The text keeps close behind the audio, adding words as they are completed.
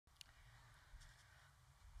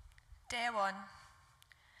Day 1.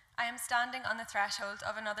 I am standing on the threshold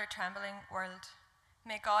of another trembling world.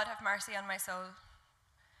 May God have mercy on my soul.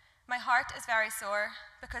 My heart is very sore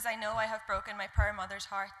because I know I have broken my poor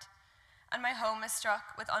mother's heart, and my home is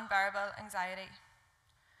struck with unbearable anxiety.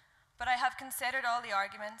 But I have considered all the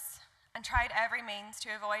arguments and tried every means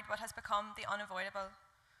to avoid what has become the unavoidable.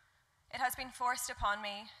 It has been forced upon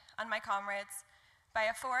me and my comrades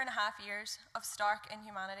by 4.5 years of stark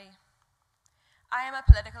inhumanity. I am a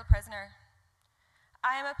political prisoner.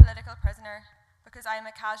 I am a political prisoner because I am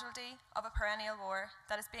a casualty of a perennial war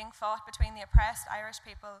that is being fought between the oppressed Irish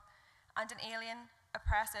people and an alien,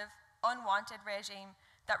 oppressive, unwanted regime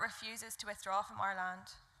that refuses to withdraw from our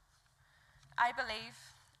land. I believe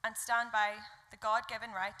and stand by the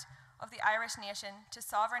God-given right of the Irish nation to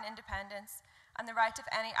sovereign independence and the right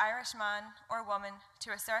of any Irish man or woman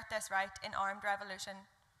to assert this right in armed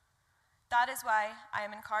revolution. That is why I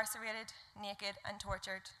am incarcerated, naked, and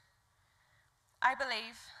tortured. I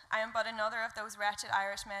believe I am but another of those wretched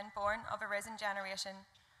Irishmen born of a risen generation,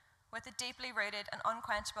 with a deeply rooted and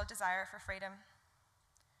unquenchable desire for freedom.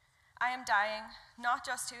 I am dying not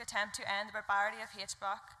just to attempt to end the barbarity of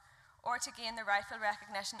H-Block or to gain the rightful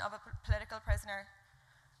recognition of a political prisoner,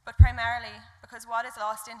 but primarily because what is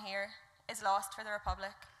lost in here is lost for the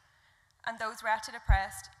Republic and those wretched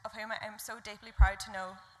oppressed of whom I am so deeply proud to know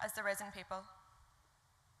as the risen people.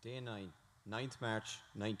 Day 9, 9th March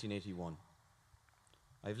 1981.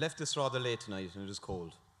 I've left this rather late tonight and it is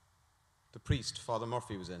cold. The priest, Father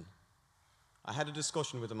Murphy, was in. I had a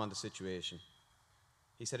discussion with him on the situation.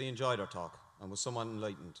 He said he enjoyed our talk and was somewhat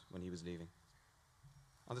enlightened when he was leaving.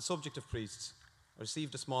 On the subject of priests, I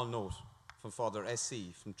received a small note from Father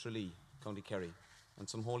S.C. from Tralee, County Kerry, and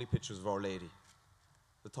some holy pictures of Our Lady.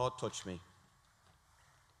 The thought touched me.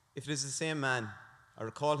 If it is the same man, I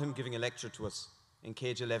recall him giving a lecture to us in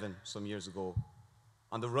Cage 11 some years ago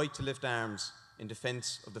on the right to lift arms in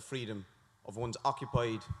defence of the freedom of one's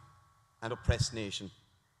occupied and oppressed nation.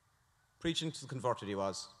 Preaching to the converted he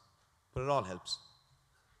was, but it all helps.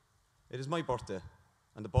 It is my birthday,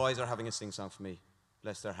 and the boys are having a sing-song for me,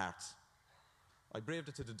 bless their hearts. I braved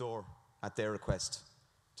it to the door at their request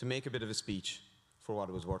to make a bit of a speech for what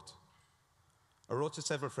it was worth. I wrote to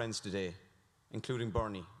several friends today, including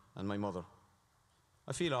Bernie and my mother.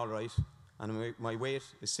 I feel all right, and my weight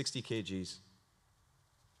is 60 kgs.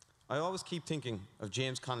 I always keep thinking of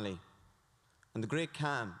James Connolly and the great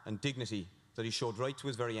calm and dignity that he showed right to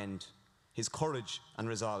his very end, his courage and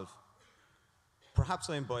resolve. Perhaps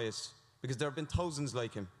I am biased, because there have been thousands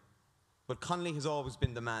like him, but Connolly has always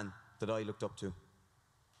been the man that I looked up to.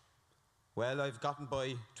 Well, I've gotten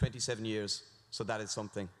by 27 years, so that is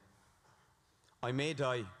something. I may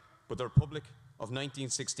die, but the Republic of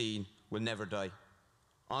 1916 will never die.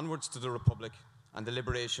 Onwards to the Republic and the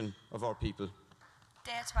liberation of our people.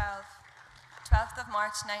 Day 12, 12th of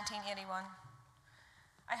March 1981.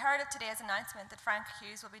 I heard of today's announcement that Frank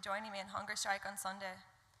Hughes will be joining me in hunger strike on Sunday.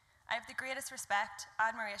 I have the greatest respect,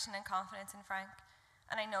 admiration and confidence in Frank,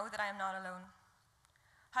 and I know that I am not alone.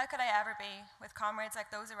 How could I ever be with comrades like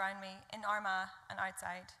those around me in Armagh and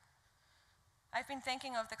outside? I've been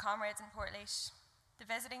thinking of the comrades in Portlaoise. The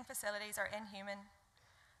visiting facilities are inhuman.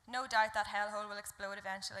 No doubt that hellhole will explode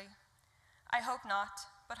eventually. I hope not,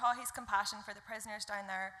 but Haughey's compassion for the prisoners down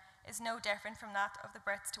there is no different from that of the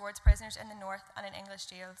Brits towards prisoners in the north and in English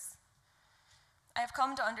jails. I have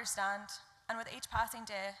come to understand, and with each passing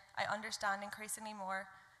day, I understand increasingly more,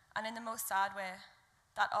 and in the most sad way,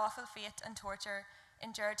 that awful fate and torture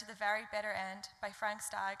endured to the very bitter end by Frank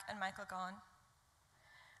Stagg and Michael Gaughan.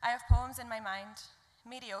 I have poems in my mind,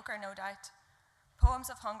 mediocre no doubt, poems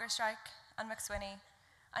of hunger strike and McSweeney,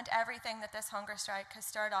 and everything that this hunger strike has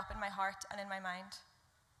stirred up in my heart and in my mind.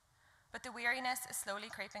 But the weariness is slowly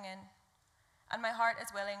creeping in, and my heart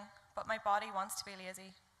is willing, but my body wants to be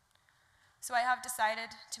lazy. So I have decided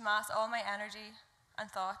to mass all my energy and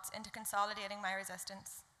thoughts into consolidating my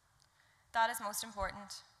resistance. That is most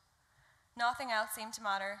important. Nothing else seemed to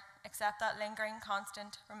matter except that lingering,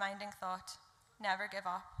 constant, reminding thought, never give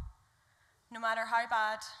up. No matter how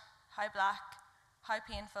bad, how black, how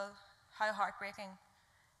painful, how heartbreaking,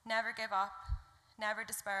 never give up, never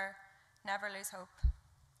despair, never lose hope.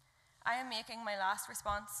 I am making my last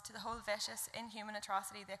response to the whole vicious, inhuman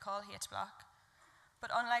atrocity they call H-Block. But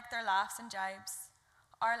unlike their laughs and jibes,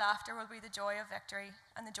 our laughter will be the joy of victory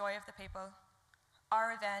and the joy of the people. Our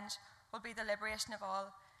revenge will be the liberation of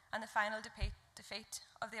all and the final defeat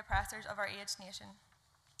of the oppressors of our aged nation.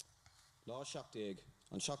 Laoghaire,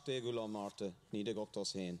 an seachtaigh go lá Marta, ní ag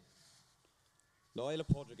ochtas hain. Láile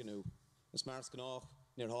pádraig anú, is mars gnách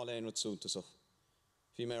níor hálainn rud súntasach.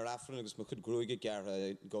 Bhí mé ar afran agus mo chud grúige geartha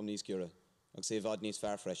gom níos giúra, agus é bhad níos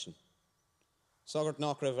fear freisin. Sogart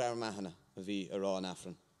knock raibh ar mahana a bhí ará an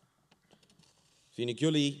affran. Bhí na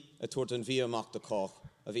giullaí a tuairt an bhí amach de cách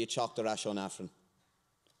a bhí teacht ar ais an affran.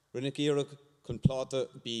 Rinne iarach chun pláta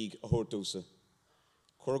bíg a thuirtúsa.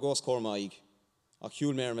 Curgós cormaig, ach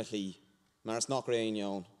hiúil mér me chlí, mar is nach raon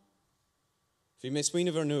jaun. Bhí mé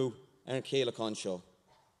smaoineh ar nú ar an céile can seo.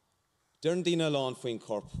 Dearn dína lán faoin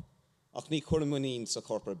corp, ach ní chuirmanín sa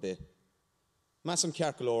corp ar bith. Massam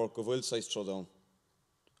cearcolóir go bhfuil sais trodón.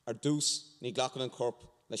 Ar dús ní ghlachan an corp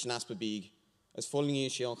leis an aspa bíg, as fulling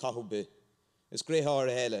sé an chathu bith. Is gréthár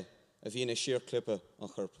a heile a bhí na siar clippe an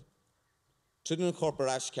chorp. Trídan an corp ar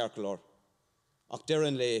ais cearcolóir, ach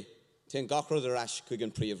dearan le té an gachrod ar ais chuig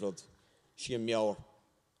an príomhrod, sí an meabhar.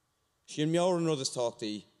 Sí an meabhar an rud is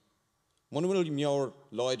táchtaí. Muna bhfuil meabhar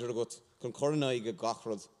láidir agat chun cornaigh a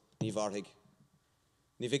gachrod ní bharthaigh.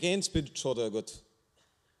 Ní bheith géin spid troda agat.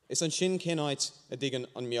 Is an sin cénáid a dtigan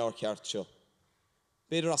an meabhar ceart seo.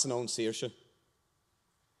 Beidir as an ón saoirse.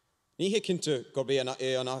 Ní hiicinnte gur bé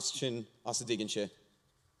an as sin as a dtigan sé.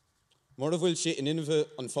 Mar a bhfuil sé in inmhe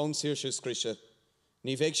an fón saoirse scrise,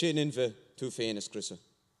 ní bheidh sé in inmhe tú féin is scrise.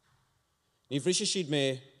 Ní bhrise siad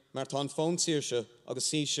mé mar tá an fón saoirse agus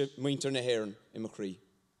síse muinter na hÉireann i mo chrí.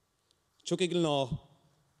 Tuig ag an lá,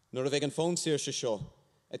 nuair a bheidh an fón saoirse seo,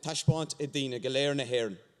 a taispáint i dtíine go léir na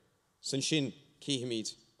hÉireann, san sin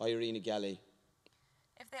cíhamíd éirí na Gaillimh.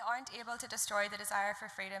 If they aren't able to destroy the desire for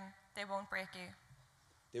freedom, they won't break you.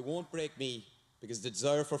 They won't break me because the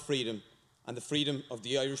desire for freedom and the freedom of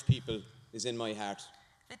the Irish people is in my heart.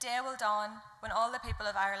 The day will dawn when all the people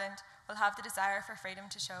of Ireland will have the desire for freedom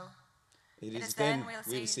to show. It is then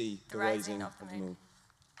we'll see the rising of the moon.